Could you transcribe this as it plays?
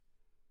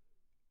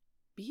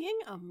Being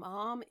a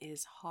mom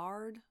is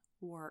hard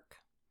work.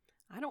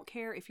 I don't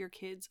care if your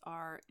kids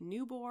are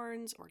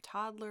newborns or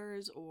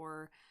toddlers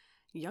or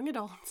young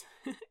adults.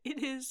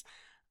 It is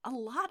a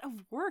lot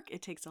of work.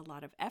 It takes a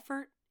lot of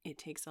effort. It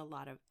takes a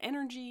lot of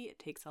energy. It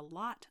takes a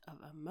lot of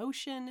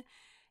emotion.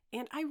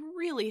 And I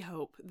really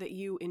hope that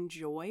you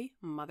enjoy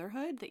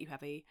motherhood, that you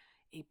have a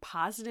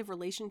positive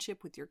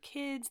relationship with your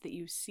kids, that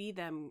you see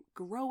them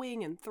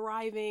growing and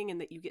thriving,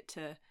 and that you get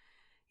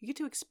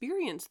to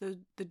experience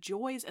the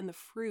joys and the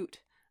fruit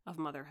of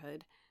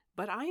motherhood.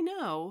 But I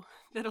know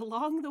that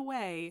along the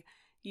way,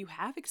 you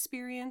have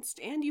experienced,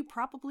 and you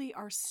probably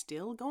are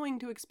still going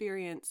to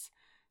experience,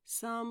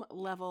 some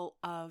level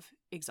of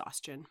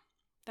exhaustion.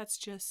 That's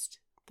just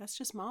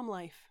mom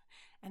life.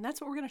 And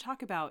that's what we're going to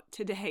talk about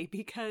today,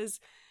 because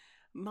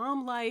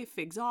mom life,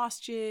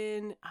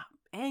 exhaustion,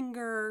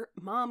 anger,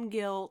 mom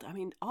guilt,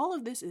 all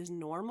of this is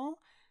normal.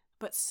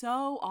 But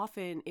so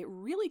often it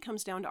really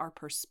comes down to our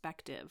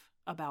perspective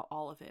about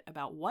all of it,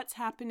 about what's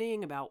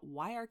happening, about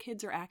why our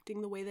kids are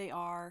acting the way they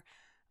are,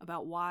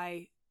 about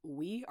why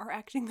we are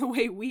acting the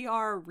way we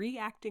are,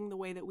 reacting the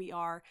way that we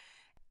are.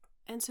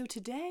 And so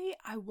today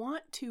I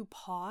want to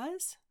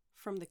pause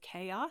from the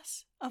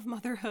chaos of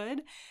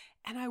motherhood,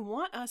 and I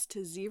want us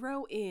to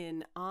zero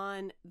in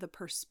on the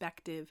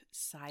perspective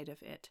side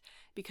of it,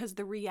 because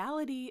the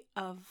reality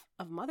of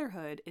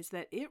motherhood is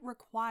that it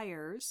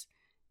requires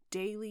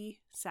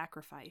daily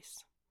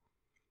sacrifice.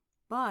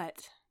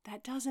 But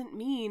that doesn't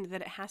mean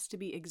that it has to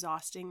be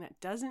exhausting. That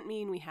doesn't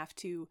mean we have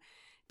to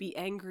be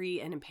angry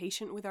and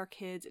impatient with our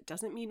kids. It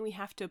doesn't mean we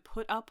have to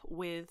put up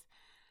with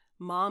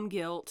mom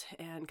guilt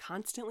and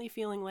constantly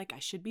feeling like I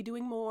should be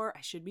doing more,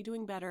 I should be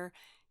doing better.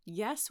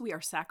 Yes, we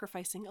are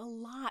sacrificing a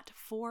lot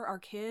for our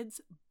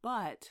kids,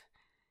 but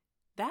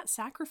that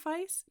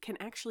sacrifice can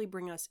actually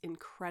bring us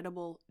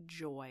incredible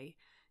joy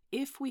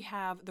if we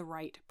have the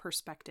right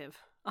perspective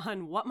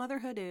on what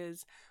motherhood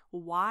is,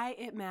 why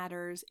it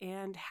matters,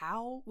 and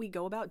how we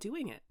go about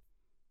doing it.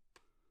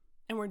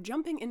 And we're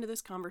jumping into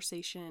this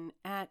conversation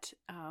at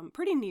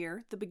pretty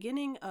near the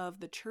beginning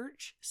of the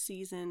church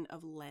season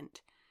of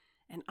Lent.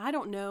 And I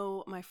don't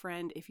know, my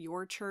friend, if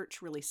your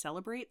church really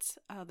celebrates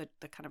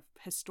the kind of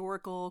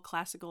historical,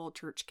 classical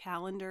church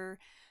calendar,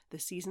 the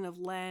season of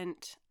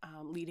Lent,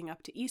 leading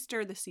up to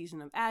Easter, the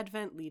season of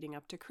Advent, leading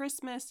up to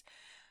Christmas.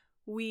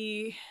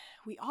 We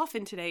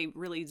often today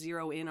really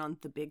zero in on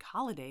the big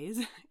holidays.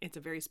 It's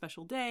a very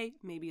special day.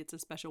 Maybe it's a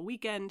special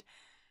weekend.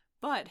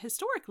 But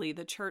historically,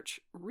 the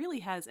church really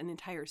has an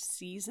entire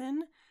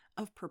season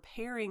of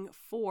preparing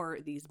for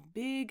these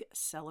big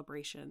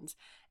celebrations.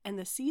 And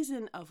the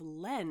season of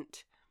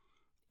Lent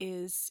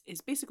is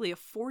basically a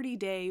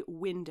 40-day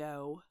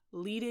window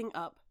leading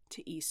up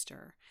to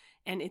Easter.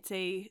 And it's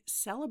a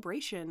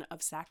celebration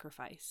of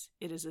sacrifice.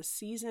 It is a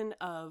season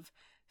of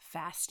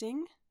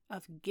fasting,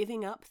 of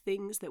giving up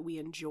things that we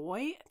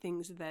enjoy,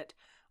 things that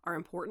are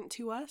important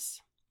to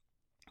us,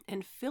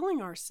 and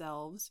filling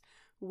ourselves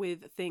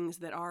with things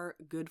that are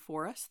good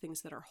for us,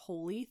 things that are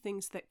holy,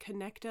 things that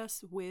connect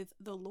us with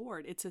the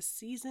Lord. It's a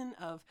season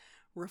of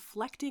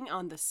reflecting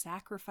on the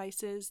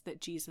sacrifices that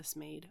Jesus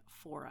made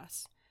for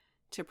us,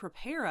 to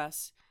prepare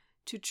us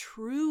to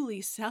truly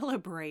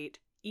celebrate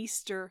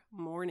Easter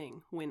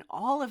morning, when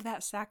all of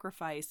that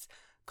sacrifice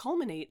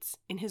culminates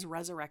in his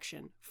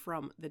resurrection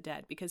from the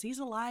dead, because he's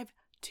alive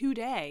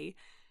today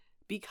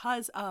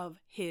because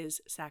of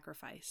his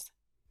sacrifice.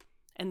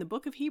 And the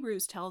book of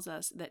Hebrews tells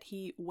us that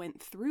he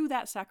went through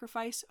that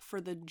sacrifice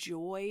for the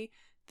joy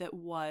that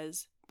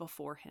was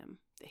before him,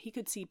 that he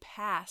could see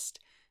past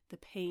the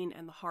pain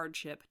and the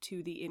hardship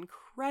to the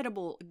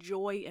incredible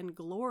joy and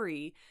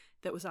glory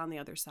that was on the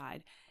other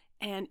side.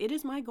 And it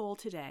is my goal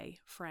today,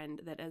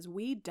 friend, that as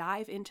we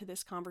dive into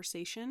this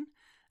conversation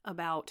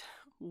about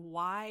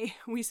why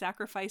we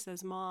sacrifice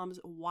as moms,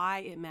 why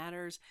it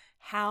matters,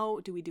 how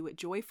do we do it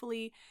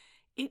joyfully,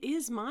 it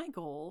is my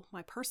goal,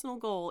 my personal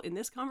goal in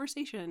this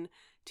conversation,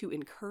 to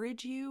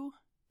encourage you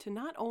to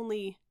not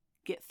only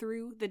get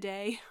through the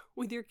day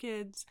with your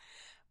kids,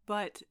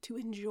 but to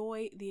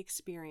enjoy the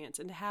experience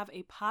and to have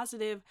a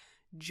positive,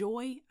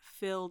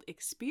 joy-filled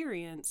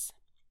experience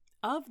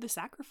of the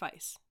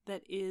sacrifice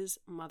that is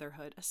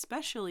motherhood,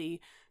 especially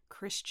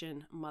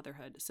Christian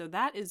motherhood. So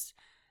that's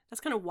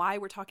kind of why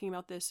we're talking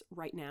about this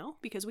right now,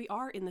 because we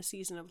are in the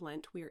season of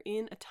Lent. We are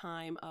in a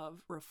time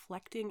of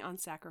reflecting on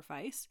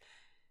sacrifice,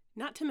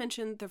 not to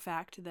mention the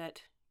fact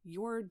that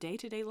your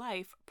day-to-day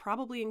life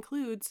probably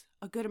includes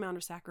a good amount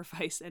of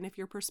sacrifice. And if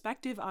your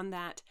perspective on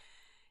that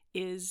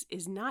is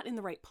not in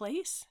the right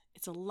place,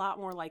 it's a lot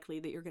more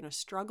likely that you're going to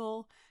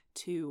struggle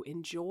to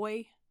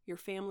enjoy your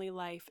family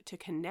life, to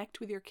connect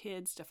with your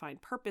kids, to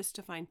find purpose,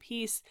 to find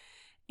peace.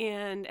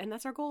 And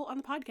that's our goal on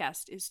the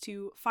podcast, is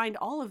to find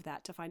all of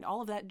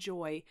that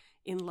joy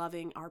in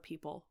loving our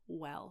people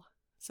well.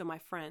 So my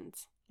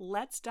friends,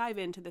 let's dive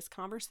into this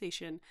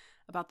conversation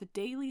about the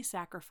daily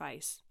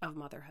sacrifice of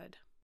motherhood.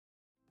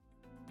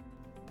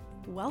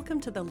 Welcome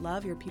to the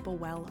Love Your People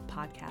Well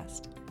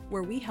podcast,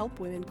 where we help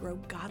women grow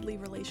godly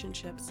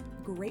relationships,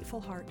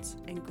 grateful hearts,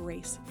 and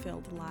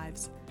grace-filled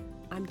lives.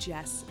 I'm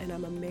Jess, and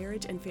I'm a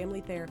marriage and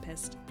family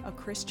therapist, a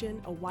Christian,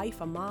 a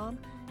wife, a mom,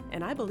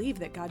 and I believe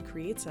that God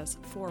creates us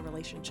for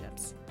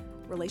relationships.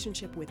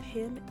 Relationship with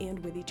Him and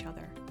with each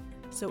other.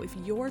 So if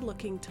you're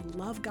looking to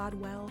love God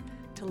well,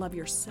 to love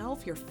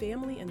yourself, your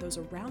family, and those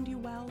around you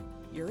well,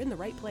 you're in the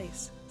right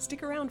place.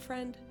 Stick around,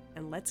 friend,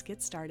 and let's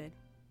get started.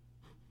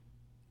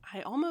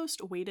 I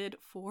almost waited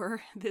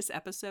for this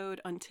episode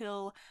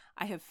until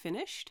I have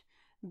finished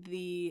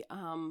the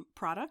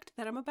product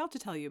that I'm about to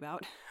tell you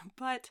about,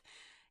 but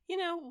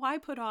why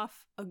put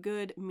off a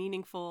good,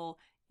 meaningful,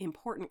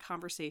 important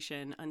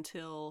conversation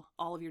until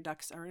all of your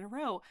ducks are in a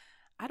row?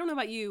 I don't know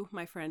about you,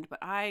 my friend, but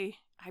I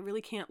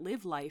really can't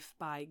live life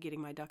by getting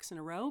my ducks in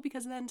a row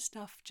because then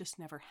stuff just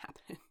never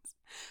happens.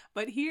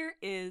 But here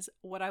is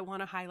what I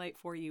want to highlight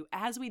for you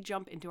as we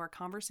jump into our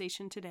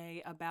conversation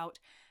today about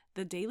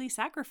the daily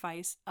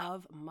sacrifice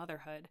of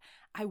motherhood.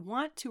 I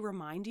want to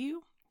remind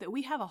you that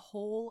we have a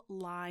whole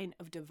line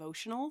of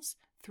devotionals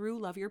through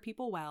Love Your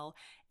People Well.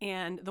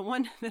 And the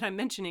one that I'm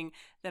mentioning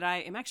that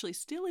I am actually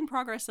still in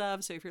progress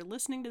of, so if you're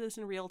listening to this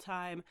in real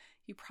time,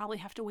 you probably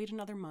have to wait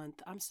another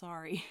month. I'm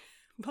sorry.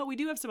 But we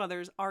do have some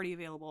others already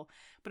available.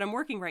 But I'm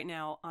working right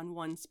now on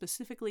one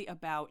specifically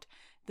about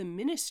the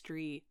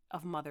ministry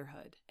of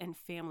motherhood and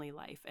family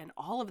life and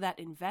all of that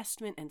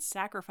investment and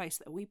sacrifice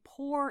that we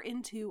pour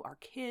into our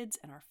kids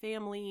and our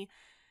family.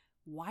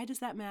 Why does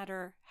that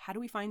matter? How do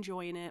we find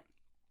joy in it?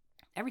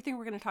 Everything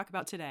we're going to talk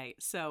about today.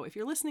 So if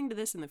you're listening to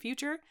this in the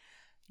future,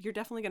 you're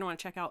definitely going to want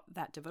to check out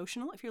that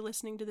devotional. If you're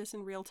listening to this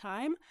in real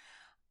time,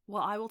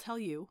 well, I will tell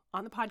you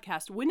on the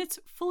podcast when it's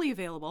fully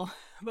available,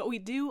 but we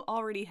do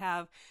already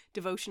have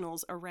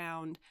devotionals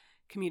around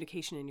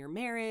communication in your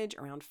marriage,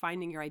 around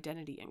finding your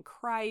identity in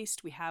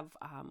Christ. We have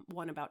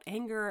one about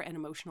anger and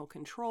emotional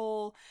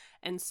control.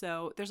 And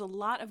so there's a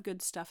lot of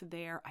good stuff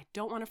there. I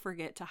don't want to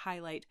forget to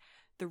highlight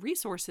the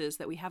resources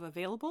that we have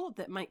available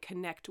that might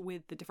connect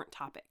with the different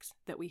topics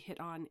that we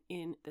hit on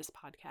in this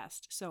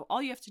podcast. So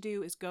all you have to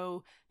do is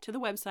go to the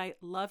website,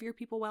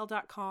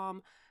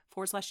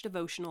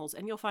 loveyourpeoplewell.com/devotionals,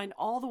 and you'll find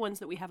all the ones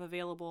that we have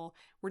available.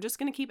 We're just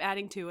going to keep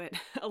adding to it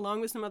along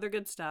with some other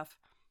good stuff.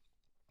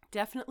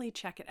 Definitely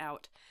check it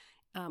out,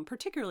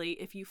 particularly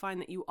if you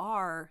find that you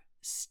are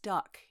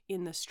stuck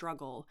in the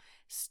struggle,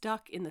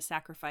 stuck in the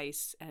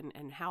sacrifice,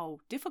 and how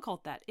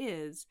difficult that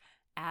is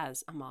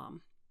as a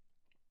mom.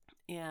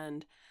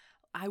 And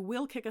I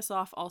will kick us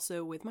off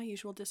also with my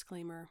usual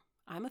disclaimer.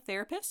 I'm a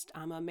therapist.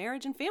 I'm a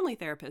marriage and family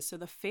therapist. So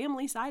the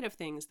family side of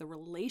things, the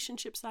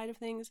relationship side of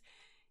things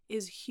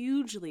is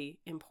hugely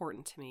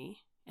important to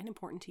me and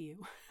important to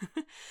you.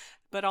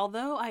 But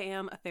although I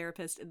am a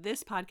therapist,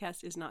 this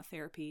podcast is not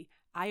therapy.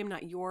 I am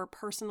not your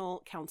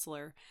personal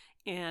counselor.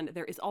 And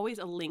there is always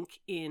a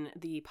link in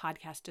the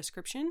podcast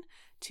description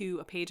to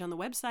a page on the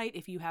website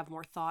if you have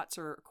more thoughts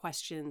or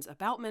questions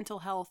about mental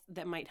health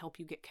that might help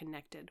you get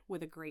connected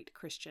with a great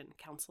Christian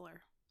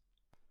counselor.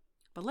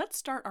 But let's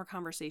start our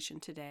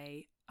conversation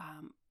today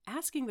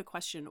asking the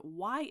question,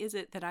 why is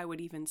it that I would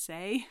even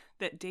say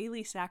that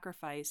daily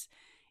sacrifice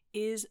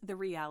is the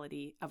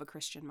reality of a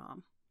Christian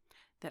mom?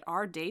 That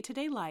our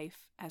day-to-day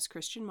life as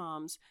Christian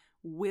moms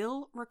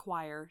will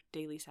require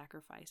daily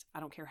sacrifice. I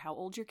don't care how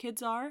old your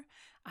kids are.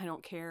 I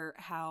don't care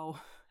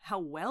how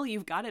well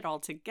you've got it all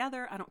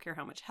together. I don't care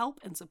how much help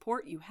and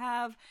support you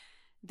have.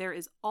 There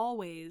is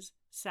always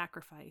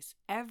sacrifice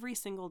every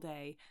single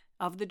day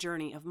of the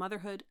journey of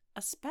motherhood,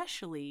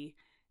 especially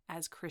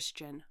as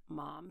Christian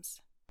moms.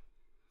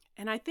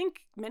 And I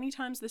think many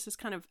times this is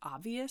kind of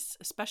obvious,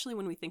 especially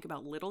when we think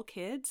about little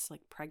kids,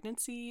 like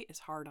pregnancy is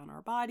hard on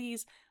our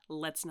bodies.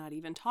 Let's not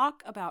even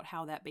talk about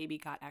how that baby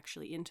got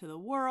actually into the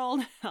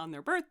world on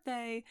their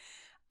birthday.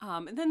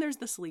 And then there's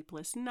the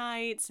sleepless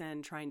nights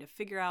and trying to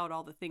figure out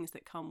all the things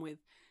that come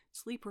with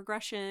sleep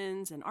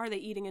regressions and are they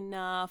eating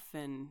enough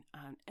and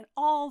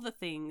all the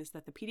things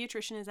that the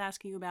pediatrician is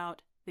asking you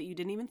about that you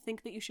didn't even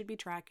think that you should be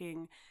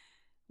tracking.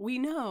 We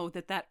know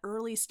that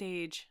early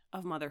stage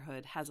of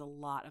motherhood has a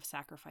lot of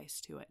sacrifice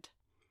to it.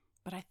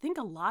 But I think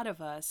a lot of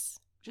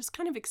us just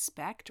kind of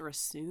expect or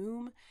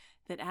assume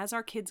that as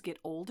our kids get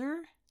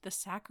older, the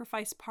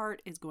sacrifice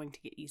part is going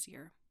to get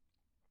easier.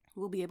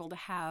 We'll be able to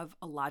have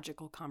a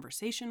logical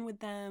conversation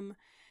with them.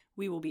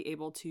 We will be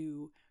able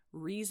to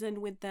reason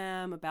with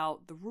them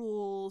about the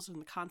rules and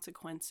the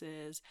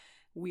consequences.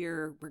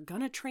 We're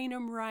going to train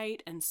them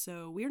right. And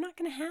so we're not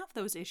going to have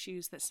those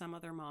issues that some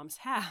other moms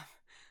have.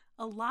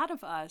 A lot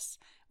of us,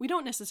 we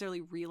don't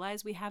necessarily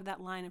realize we have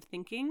that line of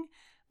thinking,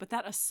 but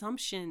that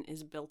assumption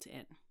is built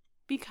in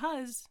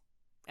because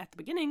at the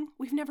beginning,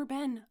 we've never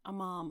been a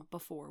mom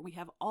before. We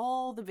have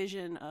all the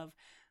vision of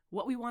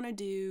what we want to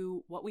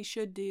do, what we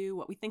should do,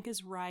 what we think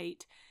is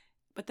right,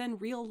 but then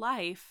real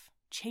life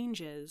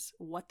changes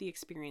what the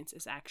experience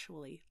is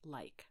actually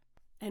like.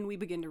 And we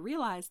begin to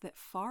realize that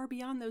far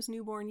beyond those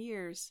newborn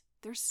years,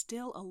 there's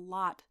still a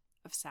lot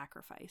of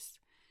sacrifice.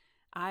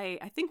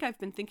 I think I've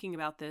been thinking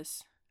about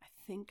this.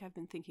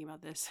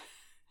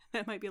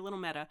 That might be a little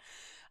meta.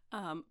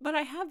 But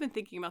I have been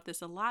thinking about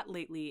this a lot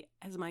lately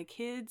as my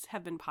kids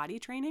have been potty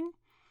training.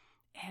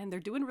 and they're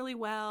doing really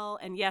well.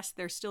 And yes,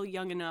 they're still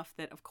young enough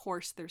that, of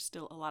course, there's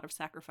still a lot of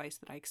sacrifice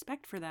that I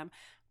expect for them.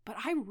 But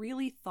I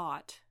really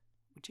thought,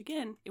 which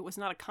again, it was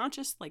not a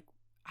conscious, like,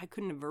 I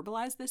couldn't have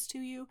verbalized this to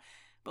you.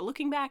 But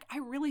looking back, I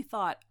really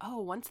thought,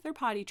 oh, once they're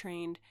potty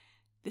trained,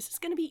 this is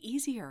going to be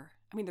easier.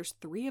 I mean, there's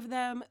 3 of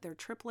them. They're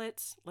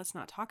triplets. Let's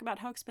not talk about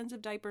how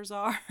expensive diapers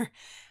are.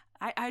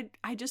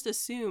 I just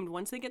assumed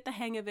once they get the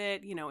hang of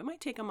it, it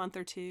might take a month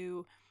or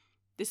 2.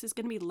 This is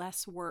going to be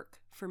less work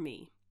for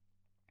me.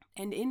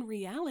 And in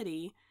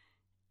reality,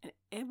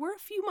 we're a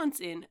few months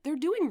in. They're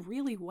doing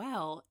really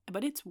well,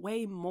 but it's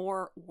way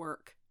more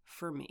work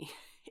for me.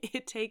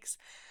 It takes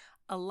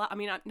a lot. I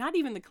mean, not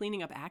even the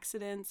cleaning up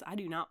accidents. I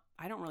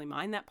don't really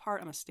mind that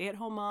part. I'm a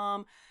stay-at-home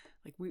mom.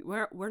 Like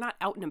we're not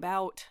out and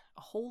about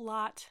a whole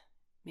lot,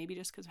 maybe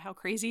just because of how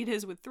crazy it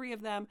is with 3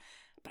 of them.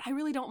 But I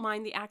really don't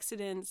mind the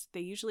accidents.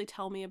 They usually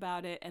tell me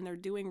about it, and they're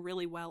doing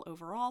really well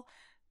overall.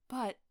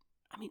 But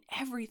I mean,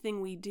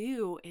 everything we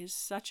do is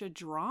such a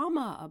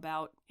drama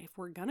about if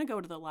we're going to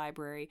go to the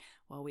library.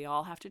 Well, we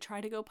all have to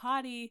try to go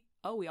potty.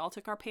 Oh, we all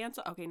took our pants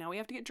off. Okay, now we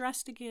have to get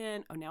dressed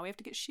again. Oh, now we have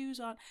to get shoes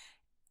on.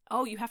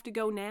 Oh, you have to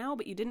go now,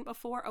 but you didn't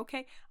before.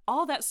 Okay,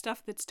 all that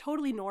stuff that's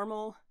totally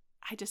normal.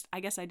 I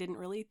guess I didn't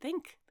really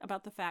think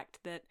about the fact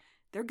that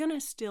they're going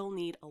to still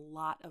need a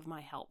lot of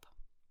my help.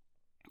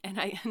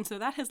 And so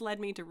that has led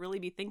me to really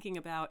be thinking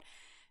about,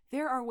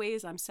 there are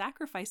ways I'm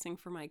sacrificing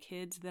for my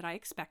kids that I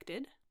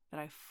expected,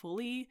 that I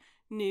fully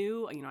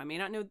knew. I may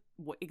not know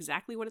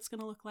exactly what it's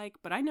going to look like,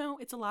 but I know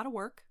it's a lot of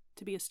work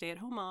to be a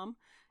stay-at-home mom.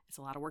 It's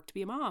a lot of work to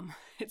be a mom.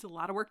 It's a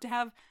lot of work to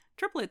have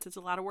triplets. It's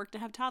a lot of work to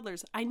have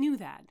toddlers. I knew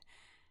that.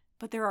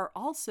 But there are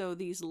also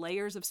these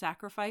layers of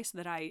sacrifice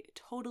that I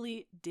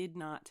totally did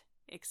not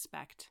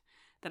expect,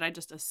 that I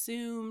just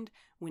assumed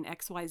when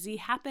XYZ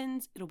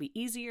happens, it'll be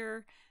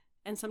easier.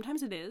 And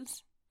sometimes it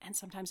is, and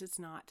sometimes it's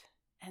not.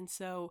 And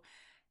so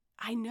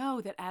I know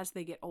that as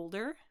they get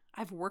older,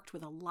 I've worked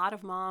with a lot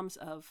of moms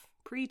of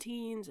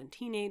preteens and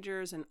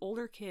teenagers and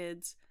older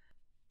kids,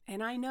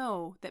 and I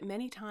know that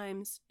many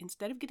times,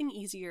 instead of getting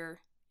easier,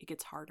 it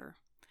gets harder.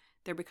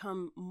 There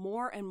become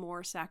more and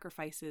more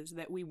sacrifices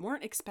that we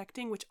weren't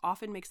expecting, which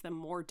often makes them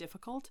more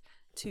difficult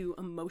to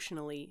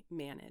emotionally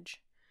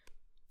manage.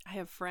 I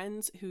have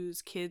friends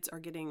whose kids are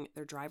getting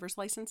their driver's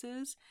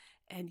licenses,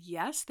 and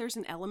yes, there's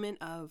an element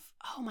of,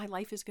 oh, my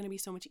life is going to be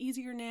so much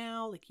easier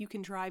now. Like, you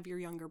can drive your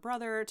younger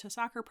brother to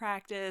soccer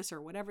practice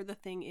or whatever the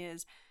thing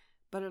is.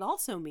 But it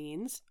also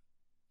means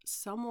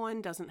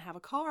someone doesn't have a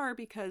car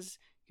because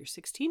your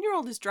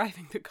 16-year-old is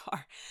driving the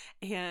car.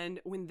 And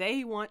when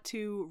they want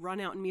to run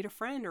out and meet a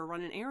friend or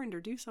run an errand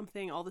or do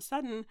something, all of a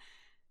sudden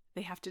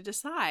they have to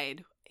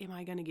decide, am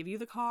I going to give you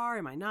the car?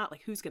 Am I not?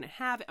 Like, who's going to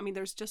have it? I mean,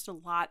 there's just a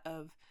lot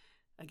of,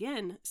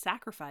 again,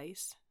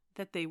 sacrifice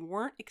that they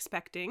weren't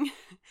expecting.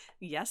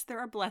 Yes, there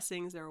are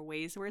blessings. There are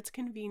ways where it's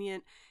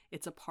convenient.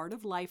 It's a part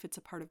of life. It's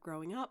a part of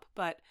growing up.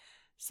 But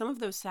some of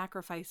those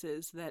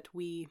sacrifices that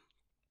we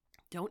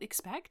don't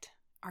expect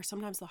are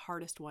sometimes the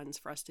hardest ones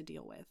for us to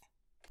deal with.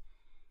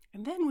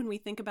 And then when we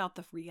think about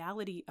the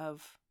reality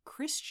of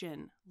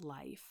Christian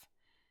life,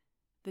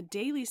 the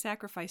daily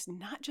sacrifice,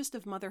 not just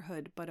of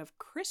motherhood, but of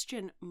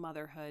Christian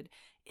motherhood,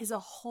 is a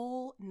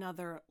whole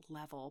nother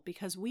level,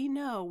 because we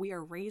know we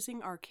are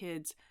raising our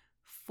kids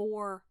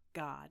for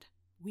God.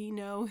 We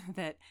know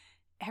that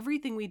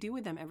everything we do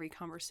with them, every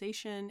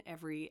conversation,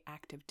 every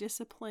act of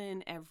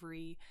discipline,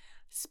 every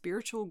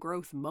spiritual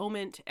growth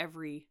moment,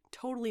 every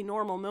totally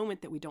normal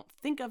moment that we don't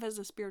think of as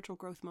a spiritual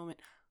growth moment,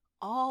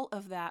 all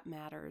of that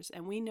matters.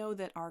 And we know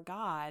that our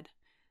God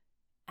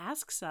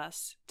asks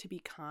us to be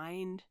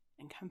kind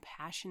and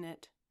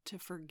compassionate, to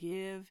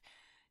forgive,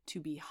 to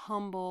be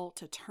humble,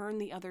 to turn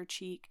the other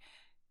cheek.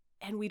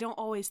 And we don't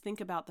always think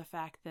about the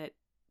fact that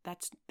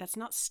that's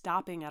not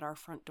stopping at our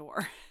front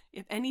door.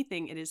 If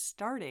anything, it is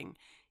starting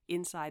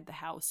inside the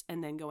house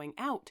and then going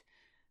out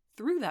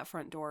through that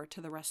front door to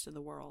the rest of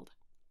the world.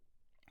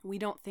 We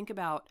don't think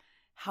about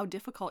how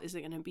difficult is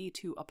it going to be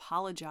to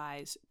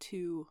apologize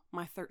to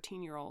my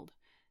 13-year-old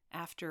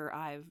after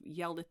I've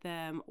yelled at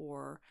them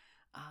or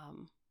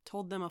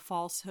told them a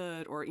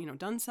falsehood or,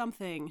 done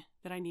something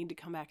that I need to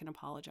come back and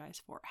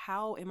apologize for.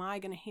 How am I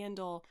going to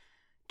handle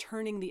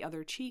turning the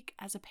other cheek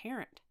as a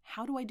parent?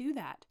 How do I do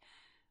that?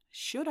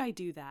 Should I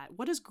do that?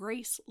 What does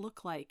grace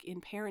look like in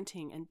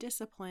parenting and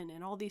discipline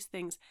and all these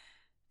things?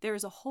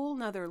 There's a whole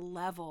nother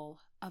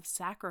level of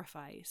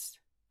sacrifice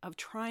of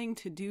trying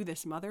to do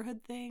this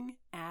motherhood thing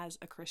as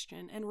a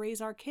Christian and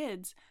raise our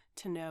kids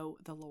to know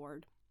the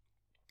Lord.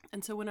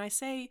 And so when I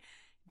say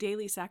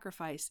daily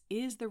sacrifice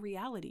is the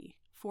reality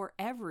for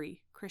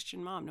every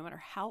Christian mom, no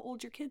matter how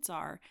old your kids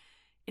are,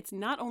 it's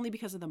not only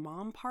because of the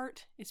mom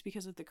part, it's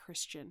because of the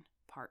Christian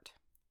part.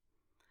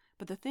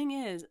 But the thing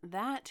is,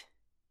 that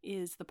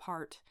is the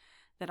part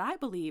that I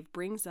believe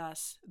brings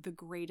us the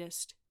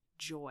greatest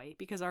joy,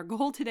 because our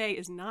goal today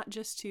is not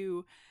just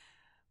to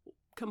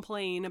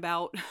complain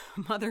about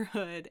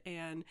motherhood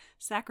and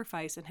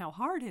sacrifice and how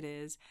hard it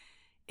is.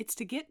 It's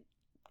to get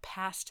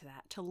past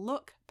that, to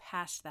look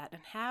past that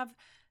and have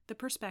the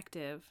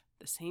perspective,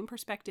 the same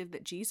perspective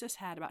that Jesus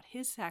had about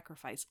his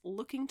sacrifice,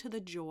 looking to the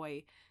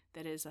joy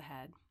that is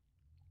ahead.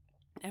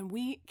 And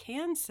we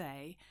can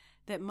say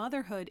that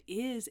motherhood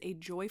is a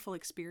joyful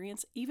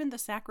experience. Even the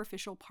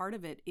sacrificial part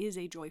of it is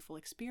a joyful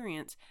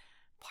experience,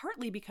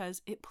 partly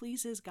because it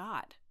pleases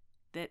God,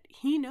 that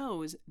he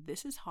knows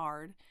this is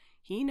hard.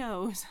 He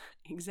knows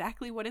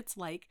exactly what it's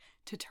like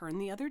to turn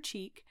the other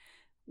cheek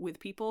with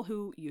people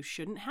who you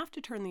shouldn't have to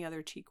turn the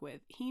other cheek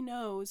with. He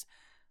knows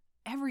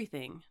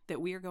everything that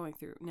we are going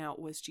through. Now,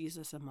 was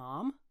Jesus a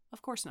mom?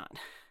 Of course not.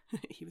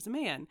 He was a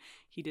man.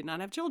 He did not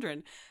have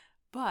children.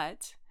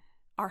 But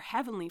our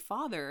Heavenly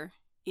Father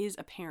is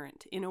a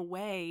parent in a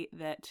way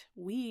that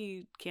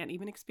we can't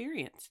even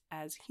experience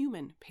as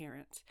human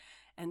parents.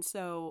 And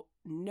so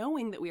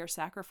knowing that we are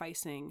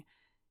sacrificing,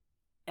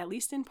 at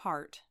least in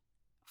part,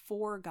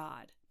 for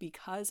God,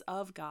 because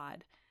of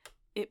God,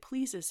 it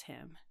pleases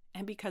him.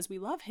 And because we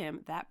love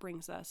him, that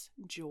brings us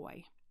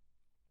joy.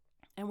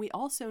 And we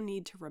also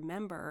need to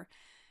remember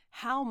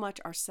how much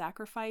our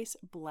sacrifice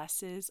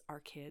blesses our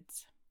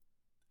kids.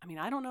 I mean,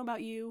 I don't know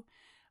about you,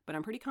 but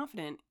I'm pretty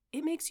confident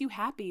it makes you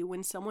happy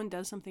when someone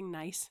does something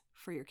nice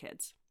for your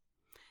kids.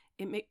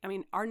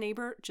 Our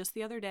neighbor just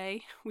the other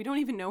day, we don't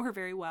even know her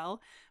very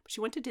well, but she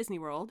went to Disney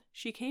World.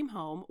 She came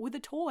home with a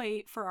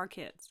toy for our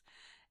kids.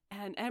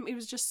 And it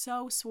was just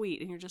so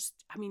sweet. And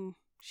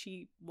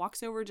she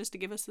walks over just to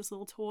give us this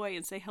little toy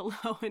and say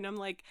hello. And I'm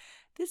like,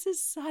 this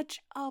is such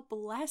a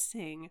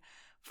blessing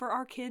for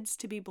our kids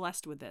to be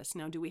blessed with this.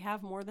 Now, do we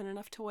have more than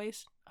enough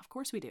toys? Of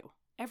course we do.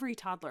 Every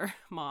toddler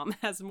mom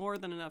has more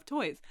than enough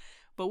toys.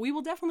 But we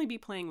will definitely be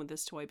playing with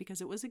this toy because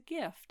it was a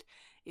gift.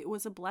 It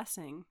was a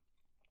blessing.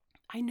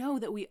 I know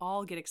that we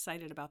all get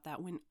excited about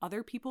that when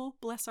other people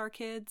bless our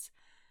kids.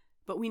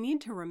 But we need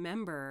to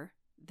remember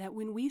that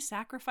when we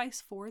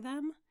sacrifice for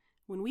them,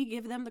 when we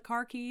give them the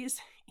car keys,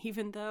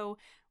 even though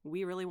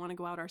we really want to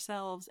go out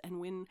ourselves, and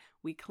when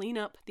we clean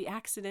up the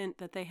accident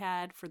that they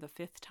had for the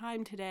 5th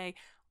time today,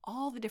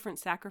 all the different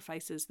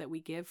sacrifices that we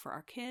give for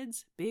our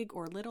kids, big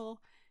or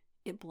little,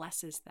 it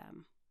blesses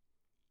them.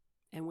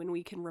 And when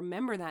we can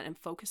remember that and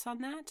focus on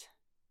that,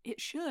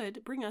 it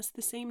should bring us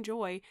the same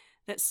joy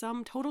that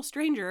some total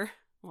stranger,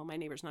 well, my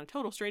neighbor's not a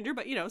total stranger,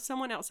 but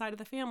someone outside of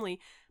the family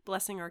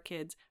blessing our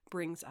kids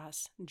brings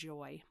us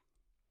joy.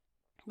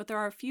 But there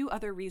are a few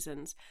other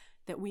reasons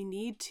that we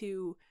need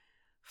to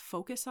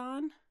focus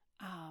on,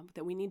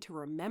 that we need to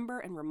remember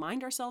and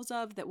remind ourselves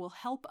of, that will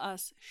help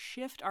us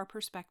shift our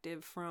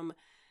perspective from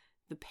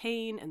the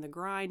pain and the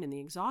grind and the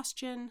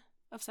exhaustion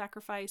of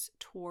sacrifice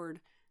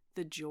toward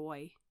the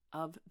joy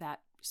of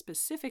that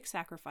specific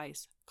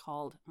sacrifice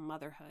called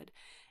motherhood.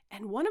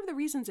 And one of the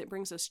reasons it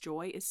brings us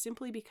joy is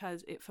simply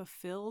because it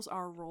fulfills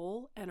our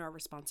role and our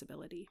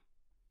responsibility.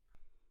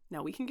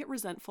 Now, we can get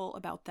resentful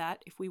about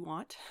that if we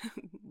want,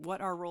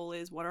 what our role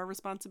is, what our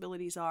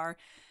responsibilities are,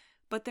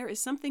 but there is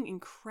something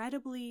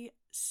incredibly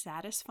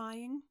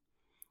satisfying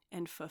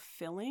and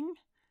fulfilling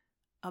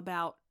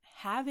about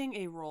having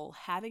a role,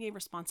 having a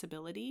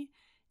responsibility,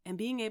 and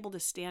being able to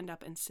stand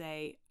up and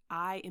say,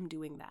 I am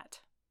doing that.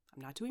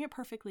 I'm not doing it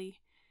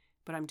perfectly,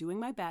 but I'm doing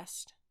my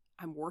best.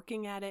 I'm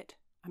working at it.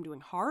 I'm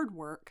doing hard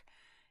work,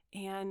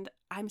 and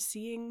I'm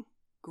seeing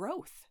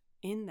growth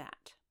in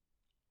that.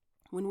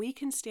 When we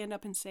can stand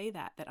up and say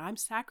that I'm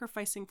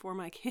sacrificing for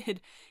my kid,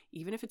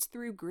 even if it's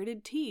through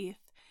gritted teeth,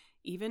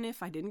 even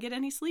if I didn't get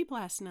any sleep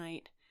last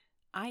night,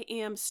 I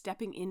am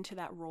stepping into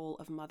that role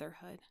of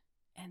motherhood.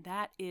 And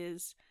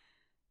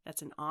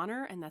that's an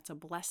honor, and that's a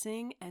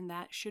blessing, and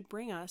that should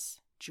bring us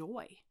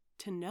joy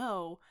to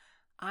know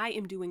I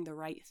am doing the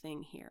right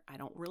thing here. I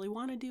don't really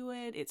want to do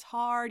it. It's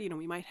hard.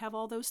 We might have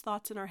all those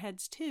thoughts in our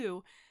heads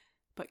too,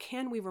 but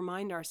can we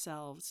remind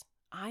ourselves,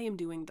 I am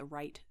doing the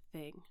right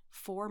thing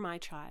for my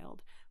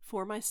child,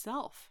 for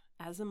myself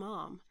as a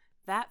mom?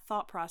 That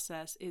thought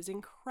process is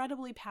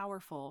incredibly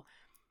powerful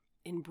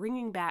in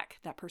bringing back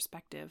that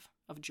perspective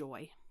of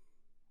joy.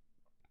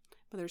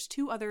 But there's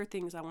 2 other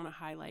things I want to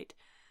highlight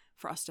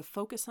for us to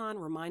focus on,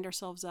 remind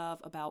ourselves of,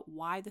 about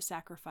why the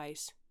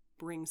sacrifice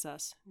brings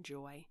us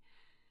joy.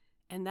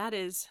 And that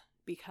is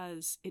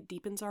because it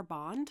deepens our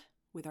bond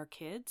with our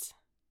kids,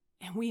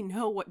 and we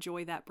know what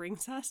joy that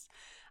brings us.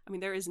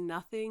 There is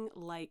nothing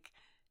like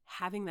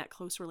having that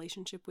close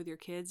relationship with your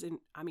kids. And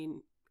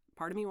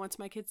part of me wants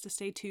my kids to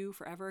stay 2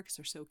 forever because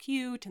they're so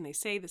cute and they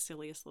say the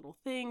silliest little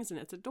things and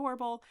it's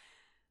adorable.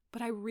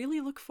 But I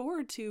really look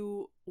forward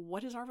to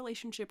what is our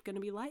relationship going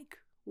to be like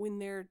when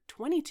they're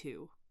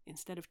 22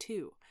 instead of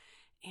 2?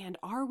 And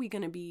are we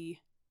going to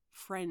be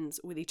friends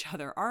with each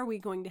other? Are we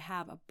going to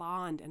have a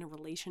bond and a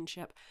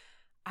relationship?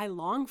 I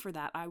long for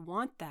that. I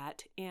want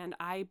that. And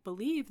I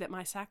believe that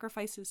my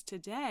sacrifices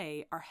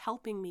today are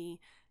helping me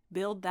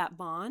build that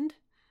bond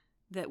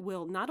that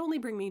will not only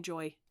bring me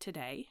joy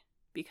today,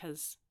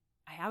 because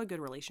I have a good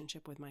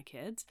relationship with my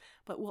kids,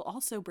 but will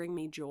also bring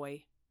me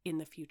joy in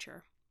the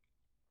future.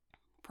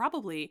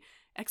 Probably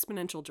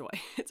exponential joy.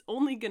 It's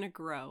only going to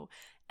grow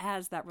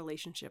as that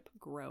relationship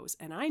grows.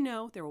 And I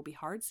know there will be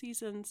hard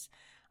seasons.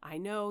 I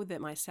know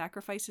that my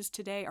sacrifices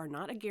today are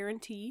not a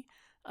guarantee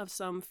of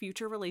some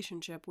future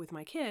relationship with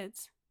my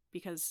kids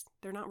because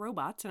they're not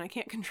robots and I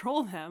can't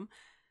control them.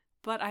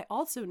 But I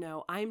also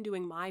know I'm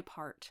doing my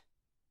part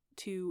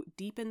to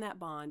deepen that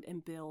bond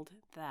and build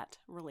that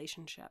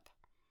relationship.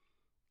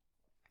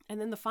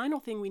 And then the final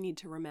thing we need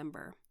to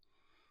remember,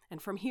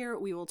 and from here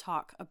we will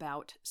talk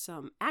about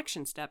some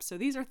action steps. So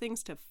these are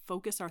things to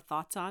focus our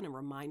thoughts on and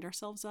remind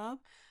ourselves of,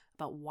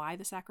 about why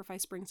the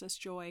sacrifice brings us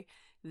joy.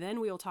 Then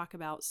we will talk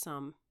about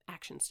some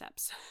action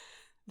steps.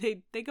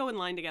 They go in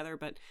line together,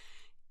 but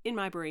in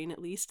my brain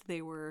at least,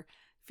 they were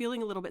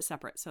feeling a little bit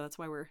separate. So that's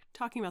why we're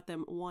talking about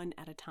them one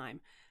at a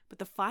time. But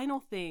the final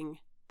thing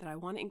that I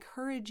want to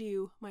encourage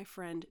you, my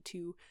friend,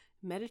 to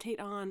meditate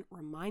on,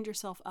 remind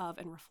yourself of,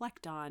 and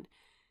reflect on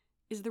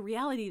is the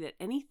reality that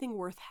anything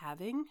worth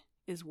having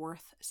is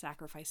worth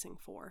sacrificing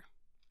for.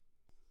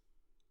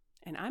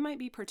 And I might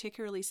be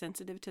particularly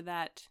sensitive to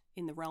that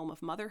in the realm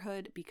of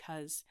motherhood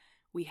because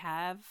we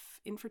have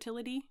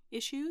infertility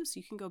issues.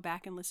 You can go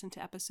back and listen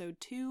to episode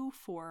 2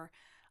 for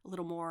a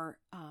little more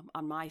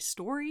on my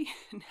story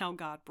and how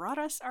God brought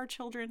us our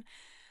children.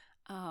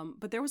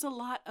 But there was a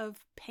lot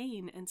of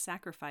pain and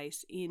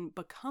sacrifice in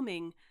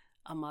becoming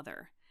a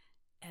mother.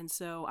 And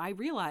so I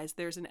realized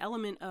there's an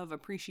element of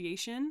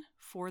appreciation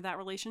for that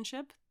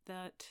relationship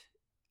that,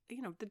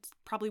 that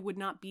probably would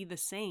not be the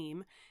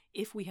same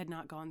if we had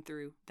not gone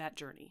through that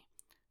journey,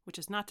 which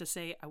is not to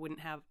say I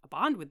wouldn't have a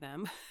bond with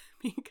them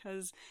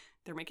because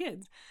they're my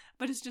kids,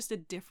 but it's just a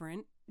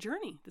different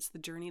journey. It's the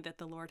journey that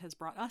the Lord has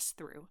brought us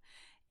through.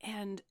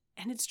 And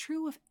it's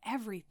true of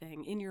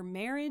everything. In your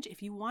marriage,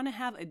 if you want to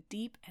have a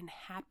deep and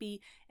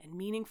happy and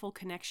meaningful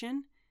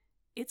connection,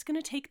 it's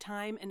going to take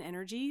time and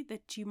energy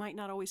that you might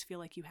not always feel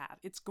like you have.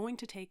 It's going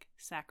to take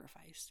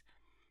sacrifice.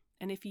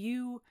 And if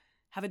you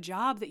have a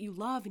job that you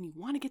love and you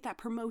want to get that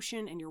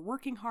promotion and you're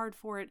working hard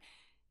for it,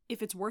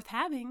 if it's worth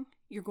having,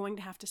 you're going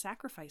to have to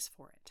sacrifice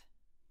for it.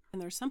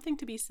 And there's something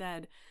to be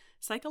said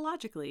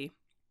psychologically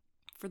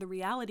for the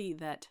reality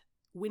that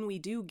when we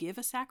do give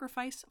a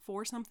sacrifice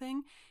for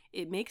something,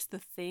 it makes the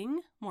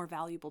thing more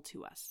valuable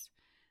to us.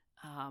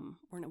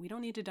 We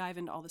don't need to dive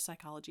into all the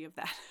psychology of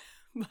that,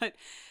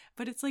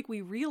 but it's like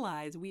we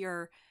realize we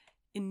are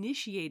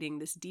initiating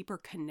this deeper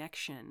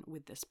connection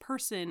with this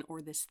person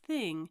or this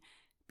thing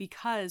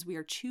because we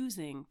are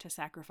choosing to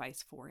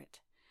sacrifice for it.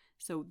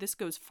 So this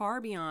goes far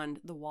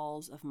beyond the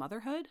walls of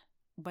motherhood,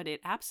 but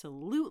it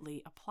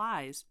absolutely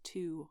applies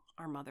to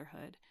our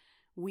motherhood.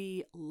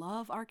 We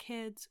love our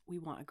kids. We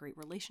want a great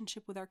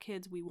relationship with our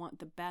kids. We want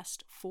the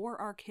best for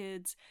our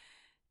kids.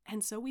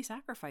 And so we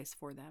sacrifice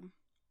for them.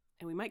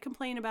 And we might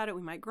complain about it.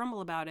 We might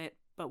grumble about it,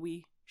 but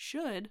we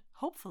should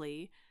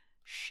hopefully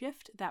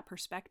shift that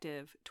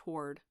perspective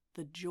toward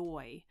the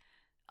joy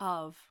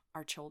of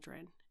our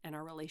children and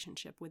our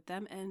relationship with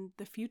them and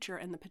the future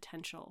and the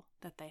potential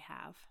that they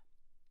have.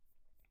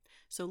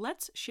 So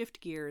let's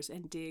shift gears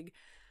and dig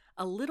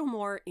a little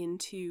more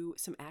into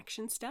some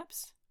action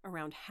steps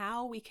around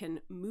how we can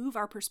move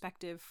our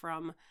perspective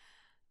from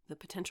the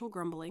potential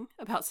grumbling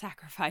about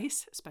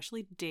sacrifice,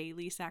 especially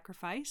daily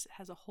sacrifice,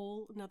 has a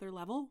whole another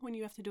level when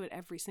you have to do it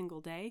every single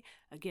day,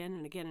 again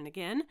and again and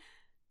again.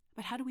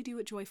 But how do we do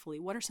it joyfully?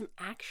 What are some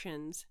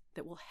actions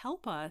that will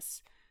help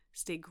us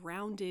stay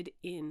grounded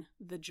in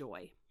the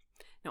joy?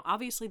 Now,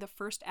 obviously, the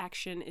first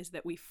action is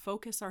that we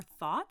focus our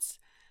thoughts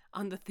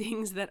on the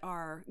things that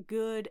are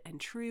good and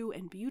true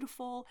and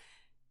beautiful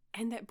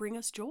and that bring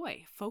us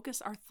joy.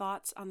 Focus our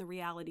thoughts on the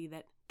reality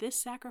that this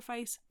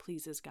sacrifice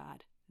pleases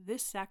God.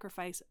 This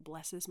sacrifice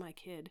blesses my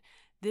kid.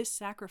 This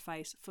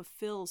sacrifice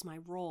fulfills my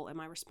role and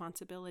my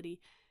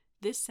responsibility.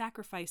 This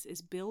sacrifice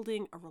is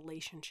building a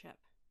relationship.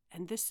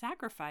 And this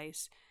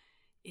sacrifice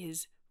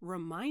is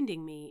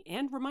reminding me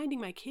and reminding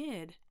my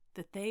kid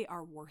that they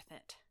are worth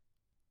it.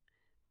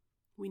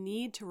 We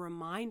need to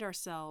remind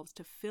ourselves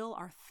to fill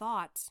our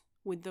thoughts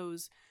with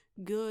those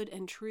good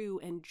and true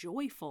and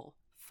joyful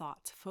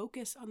thoughts.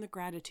 Focus on the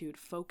gratitude.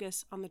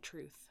 Focus on the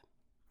truth.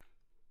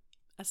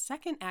 A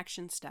second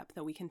action step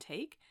that we can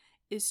take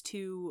is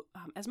to,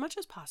 as much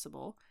as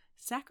possible,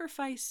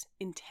 sacrifice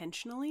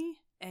intentionally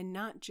and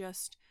not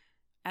just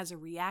as a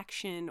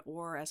reaction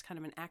or as kind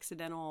of an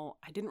accidental,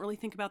 I didn't really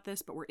think about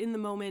this, but we're in the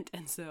moment,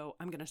 and so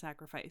I'm going to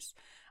sacrifice.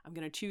 I'm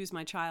going to choose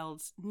my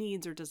child's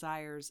needs or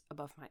desires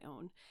above my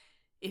own.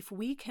 If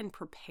we can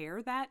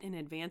prepare that in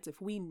advance,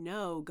 if we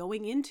know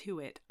going into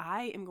it,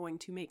 I am going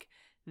to make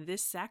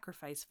this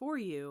sacrifice for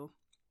you,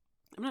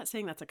 I'm not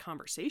saying that's a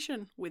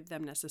conversation with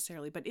them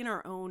necessarily, but in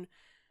our own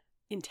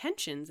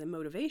intentions and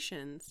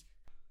motivations,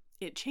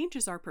 it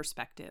changes our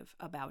perspective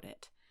about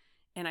it.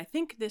 And I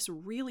think this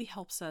really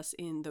helps us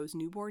in those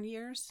newborn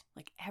years.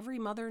 Like every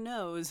mother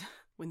knows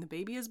when the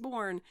baby is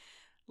born,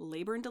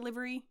 labor and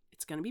delivery,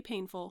 it's going to be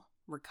painful.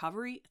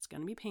 Recovery, it's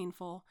going to be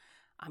painful.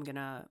 I'm going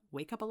to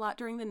wake up a lot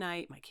during the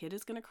night. My kid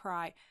is going to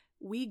cry.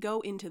 We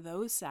go into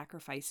those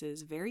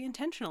sacrifices very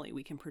intentionally.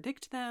 We can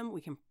predict them.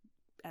 We can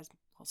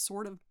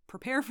sort of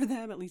prepare for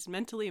them, at least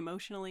mentally,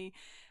 emotionally.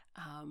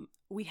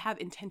 We have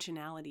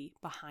intentionality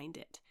behind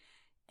it.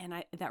 And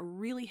that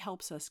really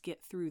helps us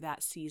get through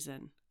that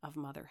season of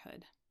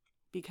motherhood.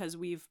 because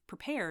we've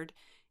prepared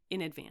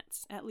in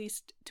advance, at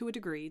least to a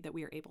degree that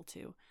we are able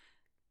to.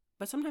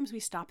 But sometimes we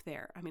stop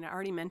there. I mean, I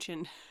already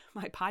mentioned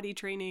my potty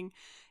training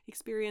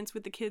experience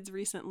with the kids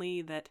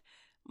recently, that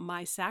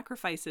my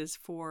sacrifices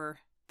for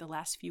the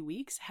last few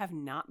weeks have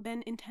not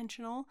been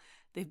intentional.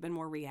 They've been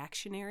more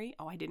reactionary.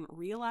 Oh, I didn't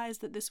realize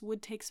that this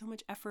would take so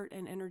much effort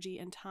and energy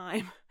and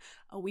time.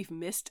 Oh, we've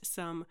missed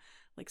some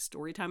like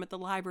story time at the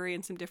library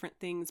and some different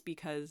things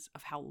because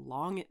of how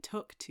long it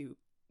took to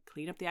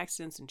clean up the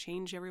accidents and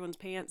change everyone's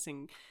pants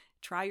and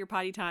try your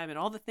potty time and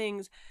all the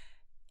things.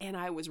 And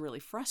I was really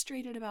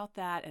frustrated about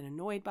that and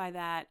annoyed by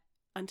that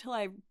until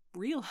I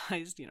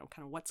realized, kind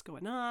of what's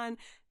going on.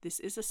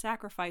 This is a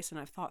sacrifice, and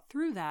I've thought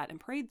through that and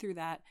prayed through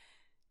that.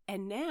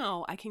 And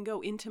now I can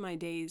go into my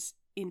days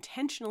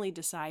intentionally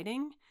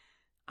deciding,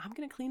 I'm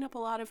going to clean up a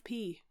lot of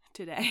pee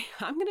today.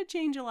 I'm going to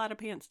change a lot of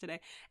pants today.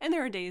 And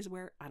there are days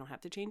where I don't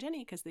have to change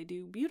any because they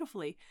do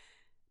beautifully.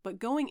 But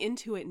going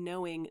into it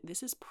knowing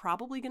this is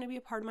probably going to be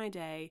a part of my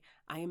day,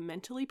 I am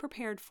mentally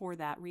prepared for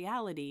that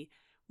reality,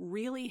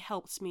 really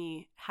helps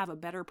me have a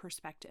better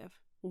perspective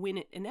when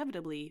it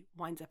inevitably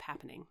winds up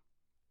happening.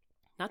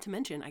 Not to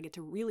mention, I get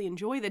to really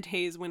enjoy the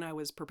days when I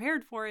was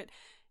prepared for it,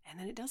 and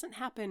then it doesn't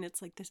happen.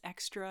 It's like this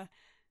extra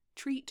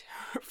treat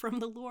from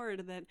the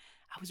Lord that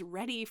I was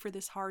ready for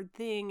this hard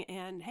thing,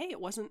 and hey,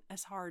 it wasn't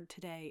as hard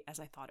today as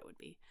I thought it would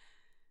be.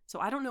 So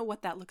I don't know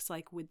what that looks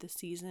like with the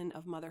season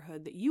of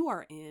motherhood that you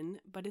are in,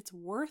 but it's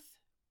worth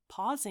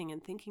pausing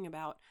and thinking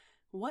about,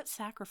 what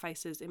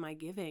sacrifices am I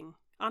giving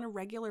on a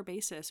regular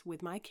basis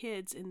with my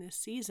kids in this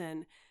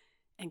season?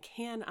 And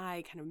can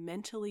I kind of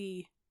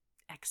mentally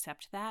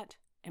accept that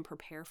and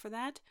prepare for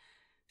that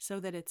so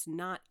that it's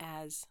not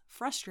as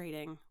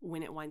frustrating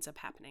when it winds up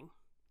happening?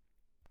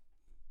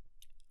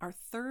 Our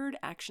third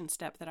action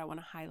step that I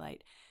want to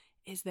highlight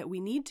is that we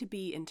need to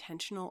be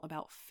intentional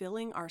about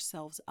filling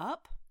ourselves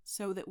up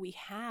so that we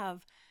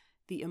have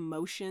the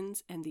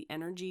emotions and the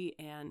energy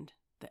and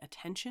the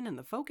attention and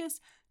the focus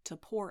to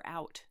pour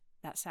out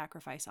that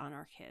sacrifice on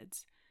our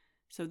kids.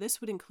 So this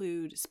would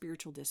include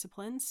spiritual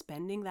discipline,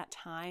 spending that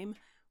time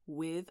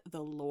with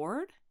the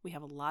Lord. We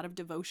have a lot of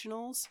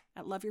devotionals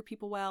at Love Your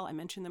People Well. I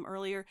mentioned them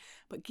earlier,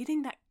 but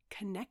getting that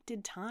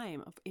connected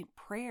time in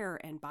prayer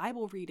and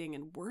Bible reading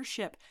and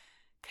worship,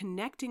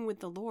 connecting with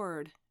the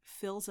Lord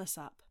fills us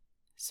up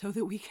so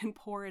that we can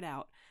pour it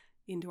out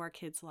into our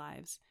kids'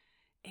 lives.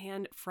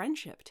 And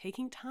friendship,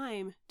 taking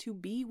time to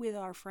be with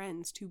our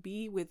friends, to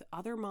be with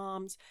other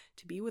moms,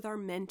 to be with our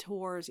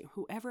mentors,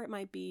 whoever it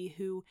might be,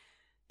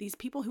 these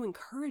people who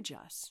encourage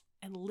us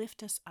and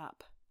lift us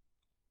up.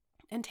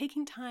 And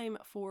taking time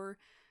for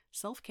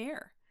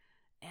self-care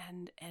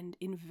and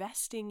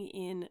investing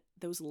in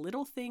those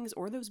little things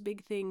or those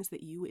big things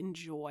that you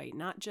enjoy,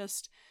 not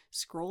just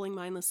scrolling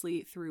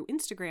mindlessly through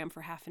Instagram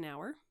for half an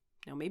hour.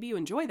 Now, maybe you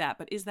enjoy that,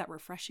 but is that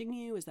refreshing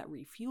you? Is that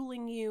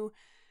refueling you?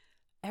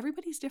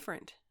 Everybody's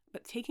different,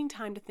 but taking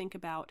time to think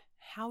about,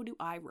 how do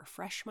I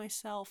refresh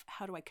myself?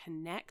 How do I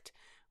connect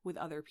with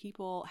other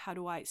people? How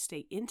do I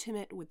stay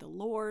intimate with the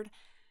Lord?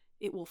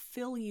 It will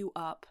fill you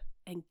up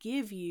and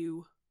give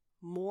you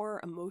more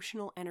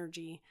emotional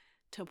energy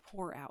to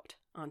pour out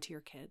onto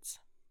your kids.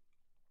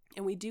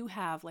 And we do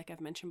have, like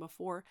I've mentioned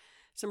before,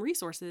 some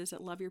resources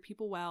at Love Your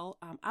People Well.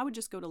 I would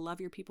just go to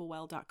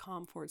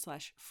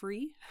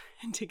loveyourpeoplewell.com/free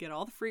to get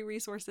all the free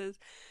resources.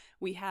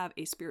 We have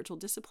a spiritual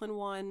discipline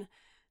one,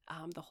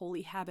 the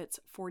Holy Habits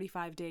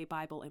 45-Day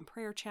Bible and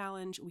Prayer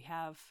Challenge. We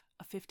have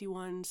a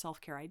 51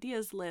 self-care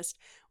ideas list.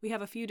 We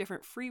have a few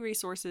different free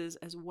resources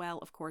as well,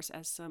 of course,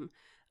 as some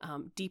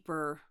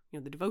deeper,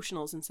 the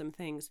devotionals and some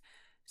things.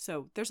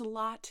 So there's a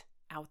lot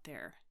out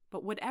there.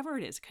 But whatever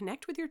it is,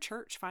 connect with your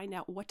church. Find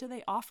out, what do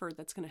they offer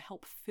that's going to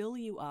help fill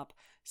you up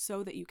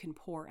so that you can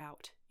pour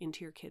out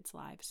into your kids'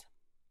 lives.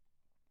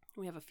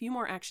 We have a few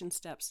more action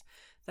steps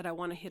that I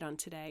want to hit on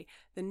today.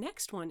 The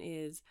next one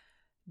is,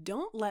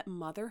 don't let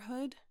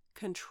motherhood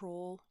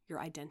control your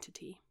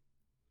identity.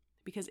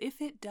 Because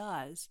if it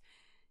does,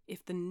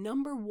 if the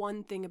number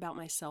one thing about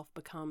myself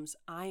becomes,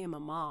 I am a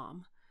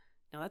mom,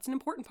 now that's an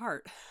important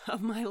part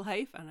of my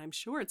life, and I'm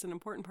sure it's an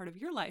important part of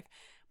your life,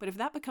 but if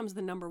that becomes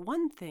the number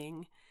one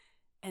thing,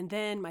 and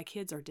then my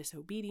kids are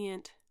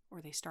disobedient,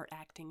 or they start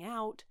acting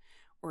out,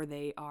 or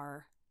they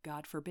are,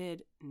 God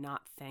forbid,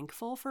 not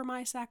thankful for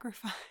my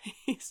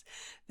sacrifice,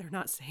 they're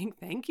not saying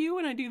thank you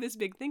when I do this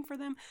big thing for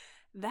them,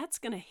 that's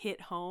going to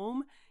hit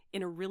home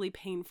in a really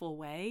painful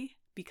way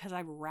because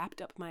I've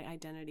wrapped up my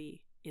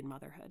identity in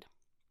motherhood.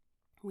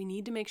 We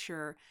need to make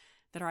sure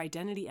that our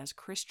identity as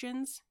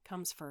Christians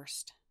comes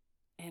first,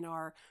 and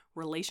our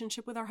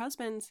relationship with our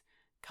husbands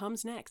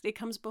comes next. It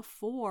comes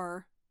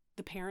before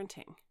the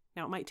parenting.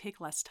 Now, it might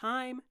take less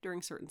time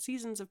during certain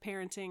seasons of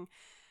parenting,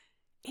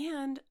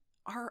 and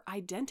our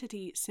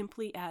identity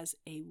simply as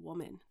a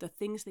woman, the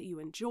things that you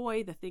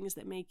enjoy, the things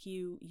that make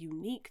you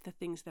unique, the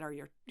things that are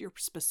your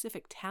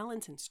specific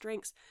talents and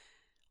strengths,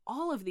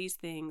 all of these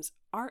things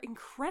are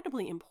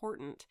incredibly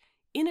important,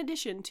 in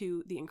addition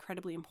to the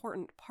incredibly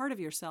important part of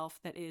yourself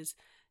that is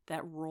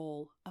that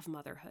role of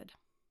motherhood.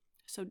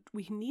 So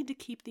we need to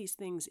keep these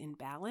things in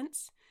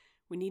balance.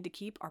 We need to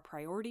keep our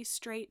priorities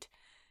straight,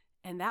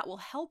 and that will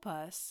help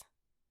us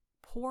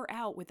pour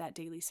out with that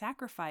daily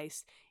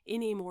sacrifice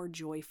in a more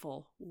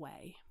joyful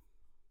way,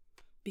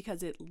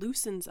 because it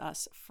loosens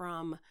us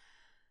from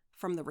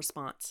the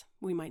response.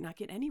 We might not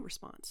get any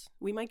response.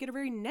 We might get a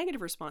very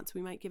negative response.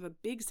 We might give a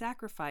big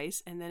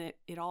sacrifice and then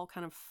it all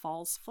kind of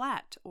falls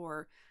flat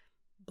or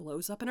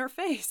blows up in our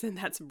face, and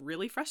that's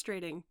really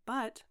frustrating.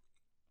 But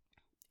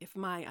if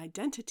my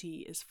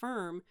identity is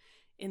firm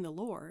in the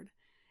Lord,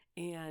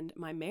 and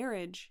my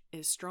marriage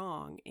is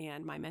strong,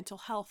 and my mental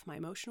health, my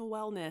emotional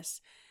wellness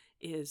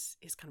is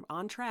kind of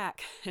on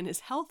track and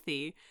is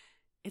healthy,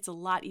 it's a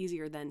lot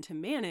easier then to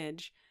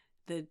manage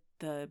the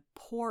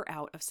pour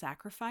out of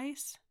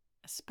sacrifice,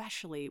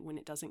 especially when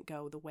it doesn't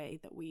go the way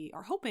that we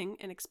are hoping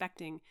and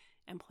expecting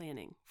and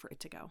planning for it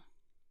to go.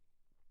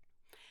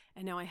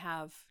 And now I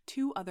have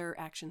 2 other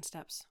action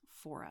steps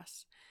for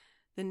us.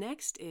 The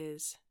next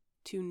is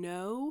to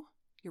know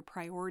your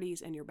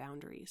priorities and your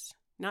boundaries,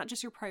 not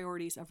just your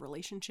priorities of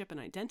relationship and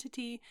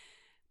identity,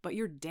 but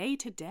your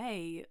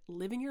day-to-day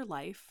living your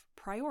life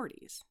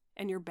priorities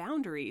and your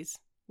boundaries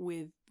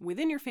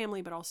within your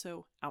family, but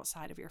also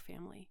outside of your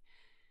family.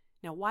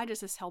 Now, why does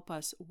this help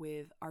us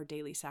with our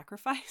daily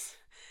sacrifice?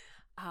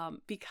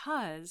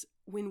 Because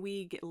when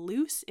we get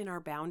loose in our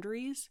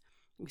boundaries,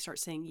 we start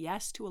saying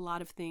yes to a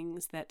lot of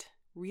things that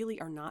really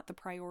are not the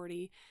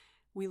priority.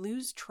 We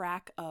lose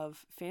track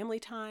of family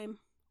time.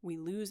 We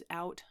lose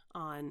out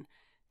on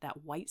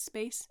that white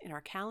space in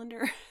our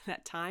calendar,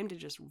 that time to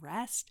just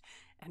rest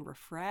and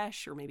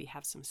refresh, or maybe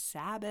have some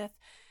Sabbath.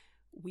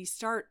 We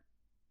start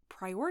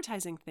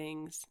prioritizing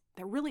things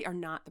that really are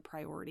not the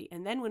priority.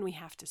 And then when we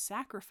have to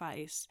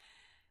sacrifice,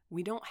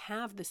 we don't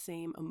have the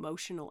same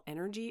emotional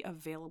energy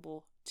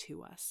available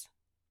to us.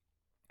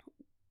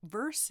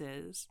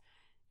 Versus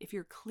if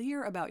you're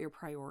clear about your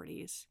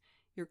priorities,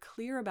 you're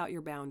clear about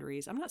your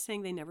boundaries. I'm not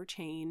saying they never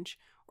change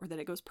or that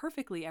it goes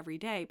perfectly every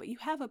day, but you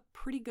have a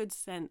pretty good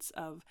sense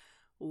of,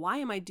 why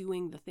am I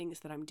doing the things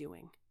that I'm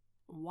doing?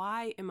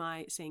 Why am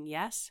I saying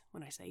yes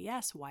when I say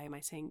yes? Why am I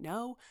saying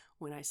no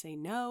when I say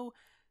no?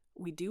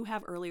 We do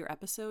have earlier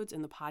episodes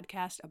in the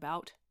podcast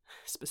about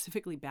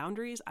specifically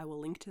boundaries. I will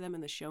link to them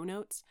in the show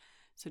notes.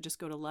 So just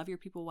go to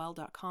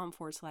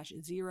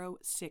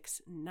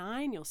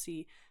loveyourpeoplewell.com/069. You'll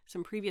see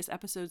some previous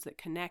episodes that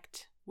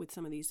connect with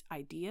some of these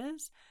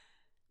ideas.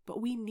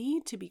 But we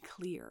need to be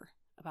clear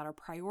about our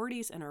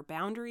priorities and our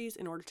boundaries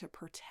in order to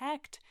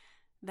protect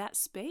that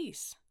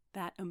space,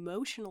 that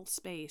emotional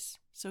space,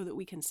 so that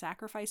we can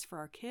sacrifice for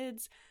our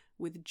kids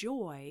with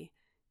joy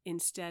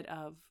instead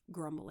of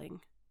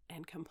grumbling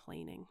and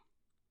complaining.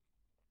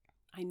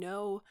 I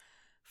know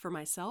for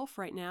myself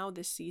right now,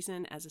 this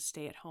season as a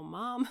stay-at-home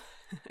mom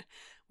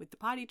with the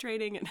potty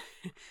training, and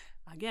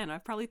again,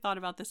 I've probably thought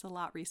about this a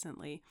lot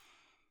recently,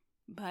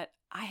 but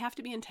I have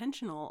to be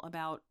intentional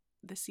about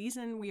the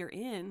season we are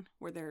in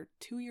where they're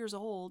 2 years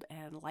old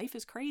and life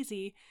is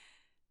crazy.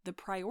 The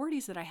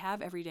priorities that I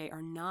have every day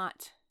are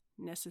not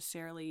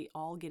necessarily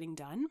all getting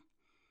done.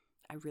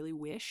 I really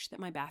wish that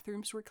my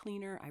bathrooms were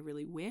cleaner. I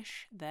really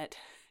wish that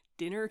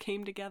dinner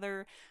came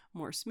together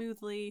more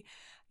smoothly.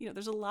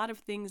 There's a lot of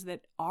things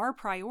that are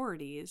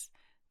priorities,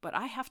 but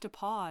I have to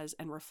pause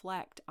and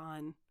reflect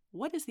on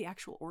what is the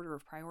actual order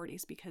of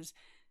priorities, because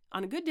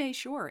on a good day,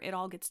 sure, it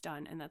all gets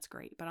done and that's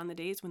great. But on the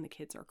days when the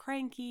kids are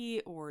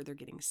cranky or they're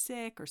getting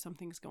sick or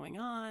something's going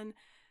on,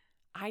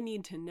 I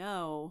need to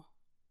know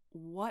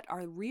what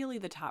are really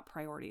the top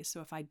priorities.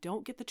 So if I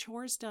don't get the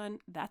chores done,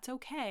 that's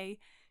okay,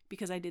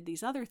 because I did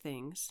these other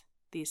things,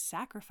 these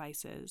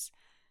sacrifices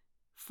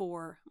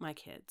for my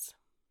kids.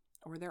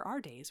 Or there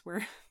are days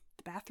where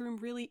the bathroom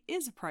really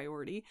is a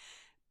priority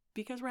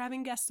because we're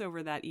having guests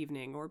over that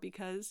evening, or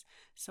because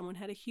someone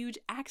had a huge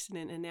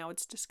accident and now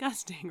it's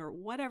disgusting, or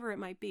whatever it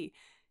might be.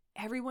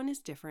 Everyone is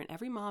different.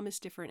 Every mom is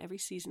different. Every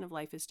season of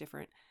life is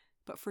different.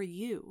 But for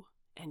you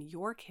and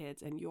your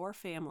kids and your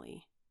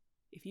family,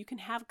 if you can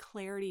have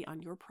clarity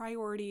on your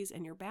priorities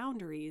and your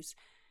boundaries,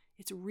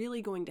 it's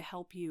really going to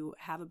help you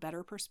have a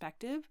better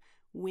perspective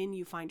when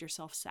you find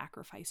yourself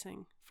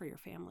sacrificing for your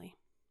family.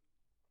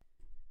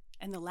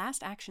 And the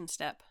last action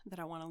step that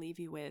I want to leave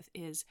you with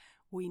is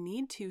we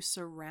need to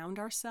surround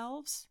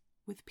ourselves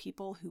with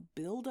people who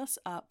build us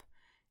up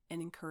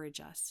and encourage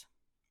us.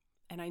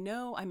 And I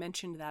know I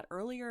mentioned that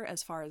earlier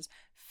as far as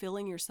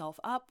filling yourself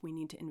up. We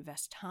need to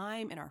invest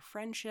time in our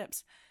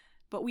friendships,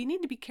 but we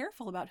need to be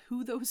careful about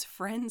who those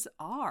friends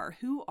are.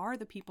 Who are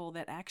the people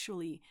that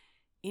actually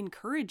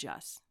encourage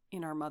us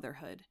in our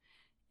motherhood?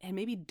 And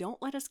maybe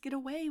don't let us get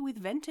away with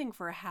venting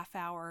for a half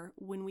hour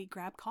when we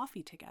grab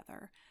coffee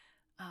together.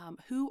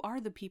 Who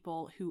are the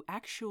people who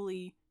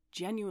actually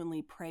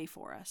genuinely pray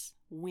for us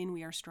when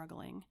we are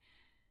struggling?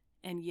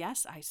 And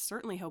yes, I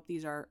certainly hope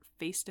these are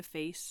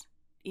face-to-face,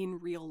 in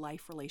real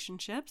life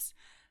relationships,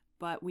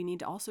 but we need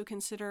to also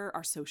consider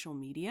our social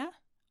media.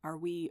 Are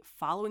we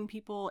following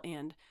people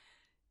and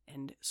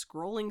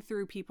scrolling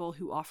through people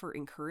who offer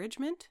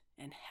encouragement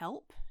and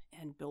help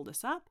and build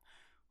us up?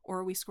 Or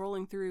are we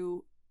scrolling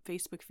through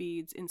Facebook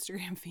feeds,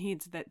 Instagram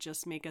feeds that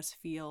just make us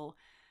feel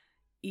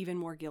even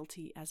more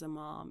guilty as a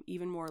mom,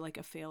 even more like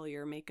a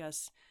failure, make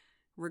us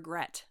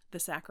regret the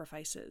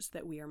sacrifices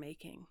that we are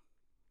making.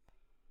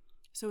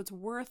 So it's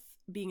worth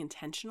being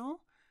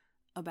intentional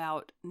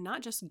about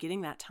not just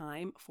getting that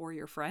time for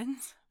your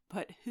friends,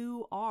 but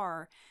who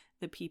are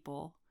the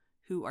people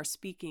who are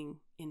speaking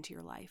into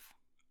your life.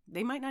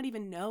 They might not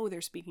even know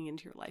they're speaking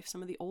into your life.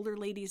 Some of the older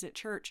ladies at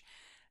church,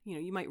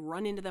 you might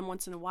run into them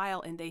once in a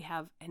while and they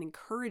have an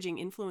encouraging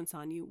influence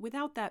on you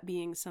without that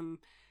being some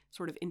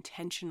sort of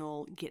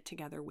intentional get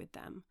together with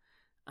them.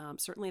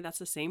 Certainly that's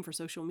the same for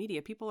social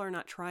media. People are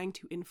not trying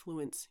to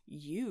influence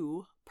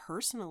you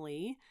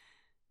personally,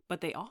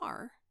 but they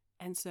are.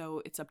 And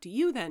so it's up to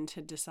you then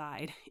to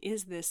decide,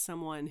 is this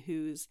someone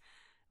whose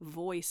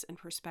voice and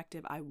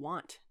perspective I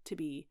want to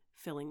be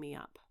filling me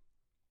up?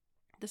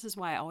 This is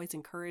why I always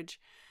encourage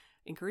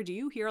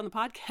you here on the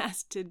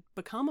podcast to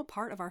become a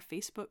part of our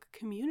Facebook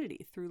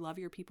community through Love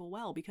Your People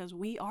Well, because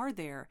we are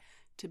there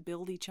to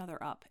build each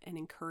other up and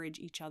encourage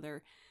each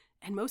other.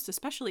 And most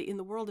especially in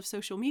the world of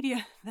social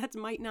media, that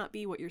might not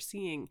be what you're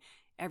seeing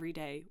every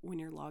day when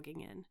you're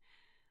logging in.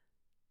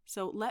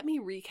 So let me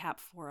recap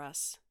for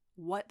us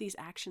what these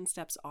action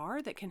steps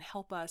are that can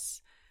help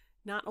us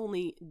not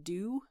only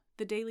do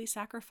the daily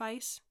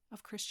sacrifice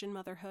of Christian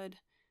motherhood,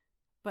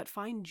 but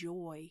find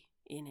joy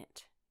in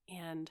it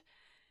and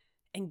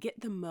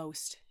get the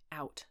most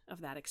out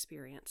of that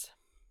experience.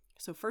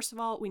 So first of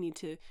all, we need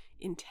to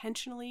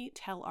intentionally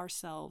tell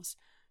ourselves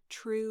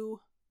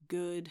true,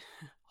 good,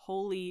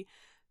 holy,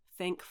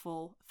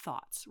 thankful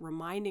thoughts,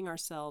 reminding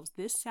ourselves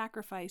this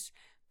sacrifice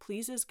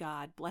pleases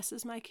God,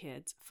 blesses my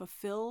kids,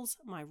 fulfills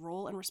my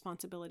role and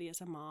responsibility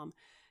as a mom.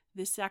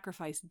 This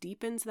sacrifice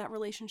deepens that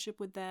relationship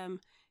with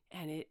them,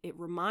 and it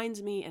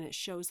reminds me and it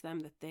shows them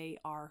that they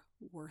are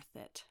worth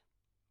it.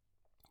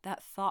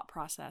 That thought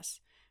process,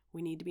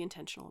 we need to be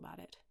intentional about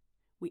it.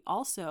 We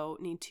also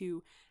need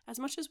to, as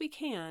much as we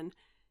can,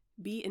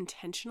 be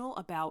intentional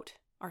about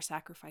our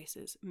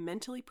sacrifices,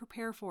 mentally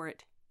prepare for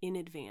it in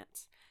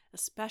advance,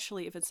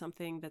 especially if it's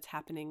something that's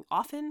happening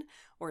often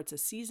or it's a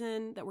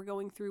season that we're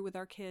going through with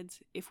our kids.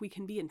 If we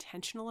can be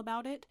intentional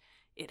about it,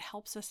 it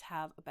helps us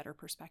have a better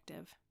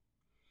perspective.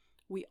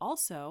 We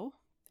also,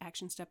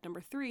 action step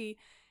number 3,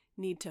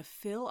 need to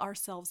fill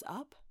ourselves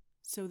up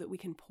so that we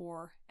can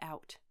pour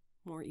out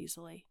more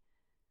easily.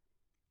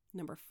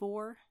 Number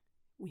 4,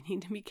 we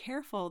need to be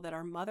careful that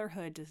our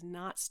motherhood does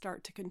not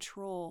start to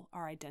control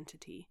our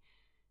identity.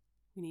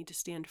 We need to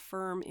stand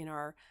firm in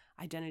our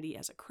identity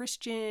as a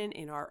Christian,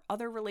 in our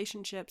other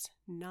relationships,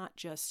 not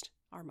just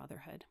our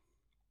motherhood.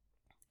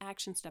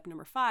 Action step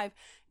number 5,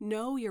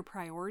 know your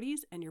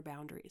priorities and your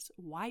boundaries.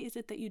 Why is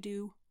it that you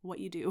do what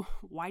you do?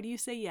 Why do you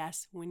say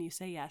yes when you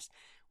say yes?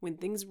 When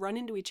things run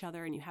into each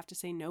other and you have to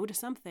say no to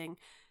something,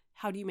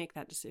 how do you make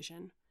that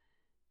decision?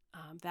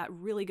 That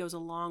really goes a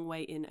long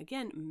way in,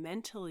 again,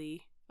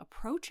 mentally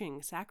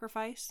approaching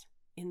sacrifice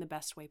in the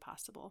best way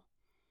possible.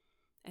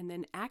 And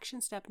then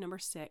action step number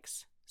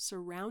 6,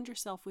 surround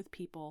yourself with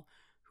people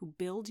who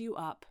build you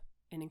up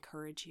and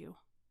encourage you,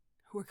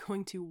 who are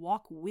going to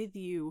walk with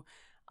you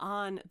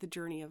on the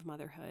journey of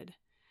motherhood.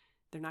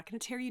 They're not going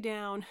to tear you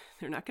down.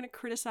 They're not going to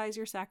criticize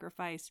your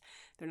sacrifice.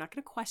 They're not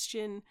going to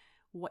question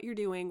what you're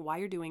doing, why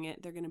you're doing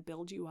it. They're going to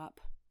build you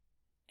up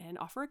and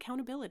offer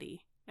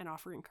accountability and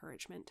offer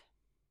encouragement.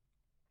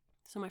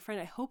 So my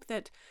friend, I hope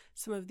that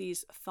some of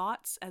these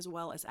thoughts as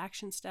well as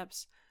action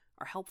steps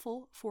are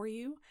helpful for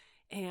you.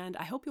 And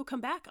I hope you'll come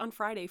back on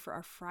Friday for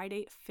our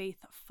Friday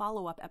Faith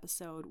follow-up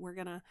episode. We're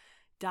going to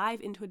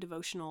dive into a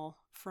devotional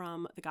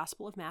from the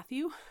Gospel of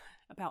Matthew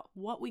about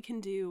what we can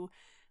do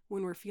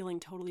when we're feeling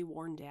totally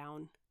worn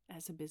down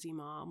as a busy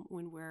mom,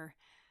 when we're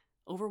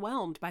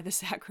overwhelmed by the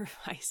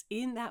sacrifice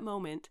in that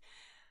moment.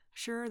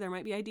 Sure, there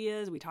might be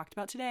ideas we talked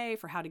about today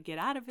for how to get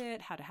out of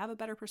it, how to have a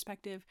better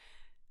perspective.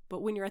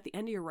 But when you're at the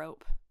end of your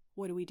rope,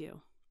 what do we do?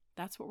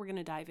 That's what we're going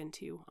to dive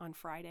into on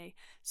Friday.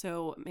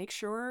 So make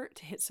sure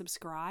to hit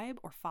subscribe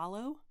or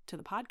follow to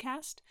the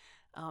podcast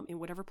in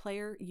whatever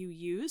player you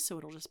use, so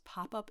it'll just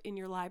pop up in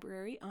your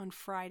library on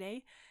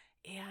Friday.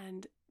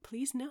 And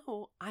please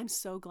know, I'm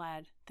so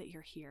glad that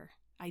you're here.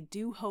 I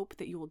do hope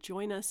that you will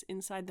join us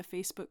inside the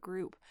Facebook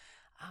group.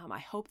 I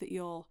hope that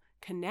you'll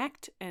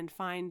connect and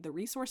find the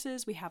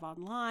resources we have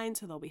online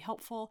so they'll be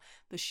helpful.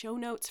 The show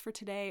notes for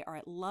today are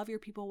at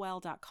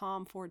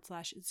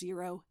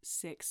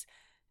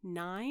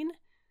loveyourpeoplewell.com/069,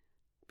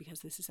 because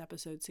this is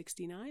episode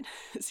 69.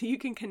 So you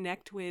can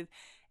connect with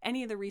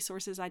any of the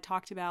resources I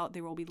talked about.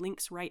 There will be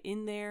links right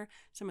in there,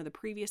 some of the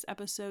previous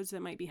episodes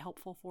that might be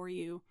helpful for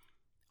you.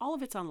 All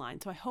of it's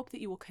online. So I hope that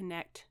you will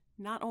connect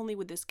not only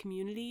with this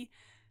community,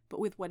 but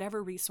with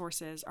whatever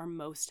resources are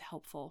most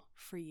helpful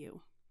for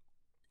you.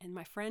 And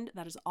my friend,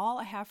 that is all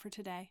I have for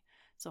today.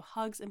 So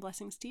hugs and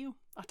blessings to you.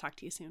 I'll talk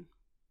to you soon.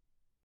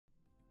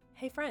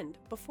 Hey friend,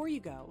 before you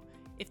go,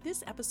 if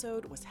this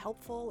episode was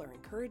helpful or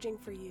encouraging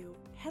for you,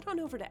 head on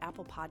over to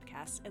Apple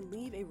Podcasts and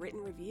leave a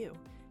written review.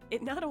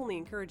 It not only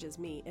encourages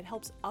me, it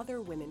helps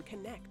other women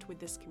connect with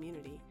this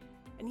community.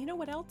 And you know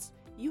what else?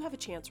 You have a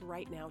chance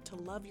right now to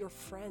love your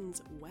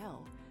friends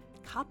well.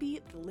 Copy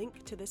the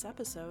link to this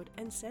episode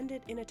and send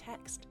it in a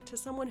text to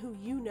someone who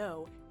you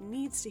know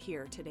needs to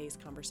hear today's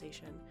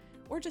conversation.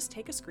 Or just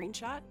take a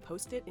screenshot,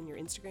 post it in your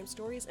Instagram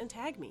stories, and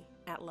tag me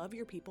at Love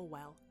Your People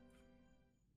Well.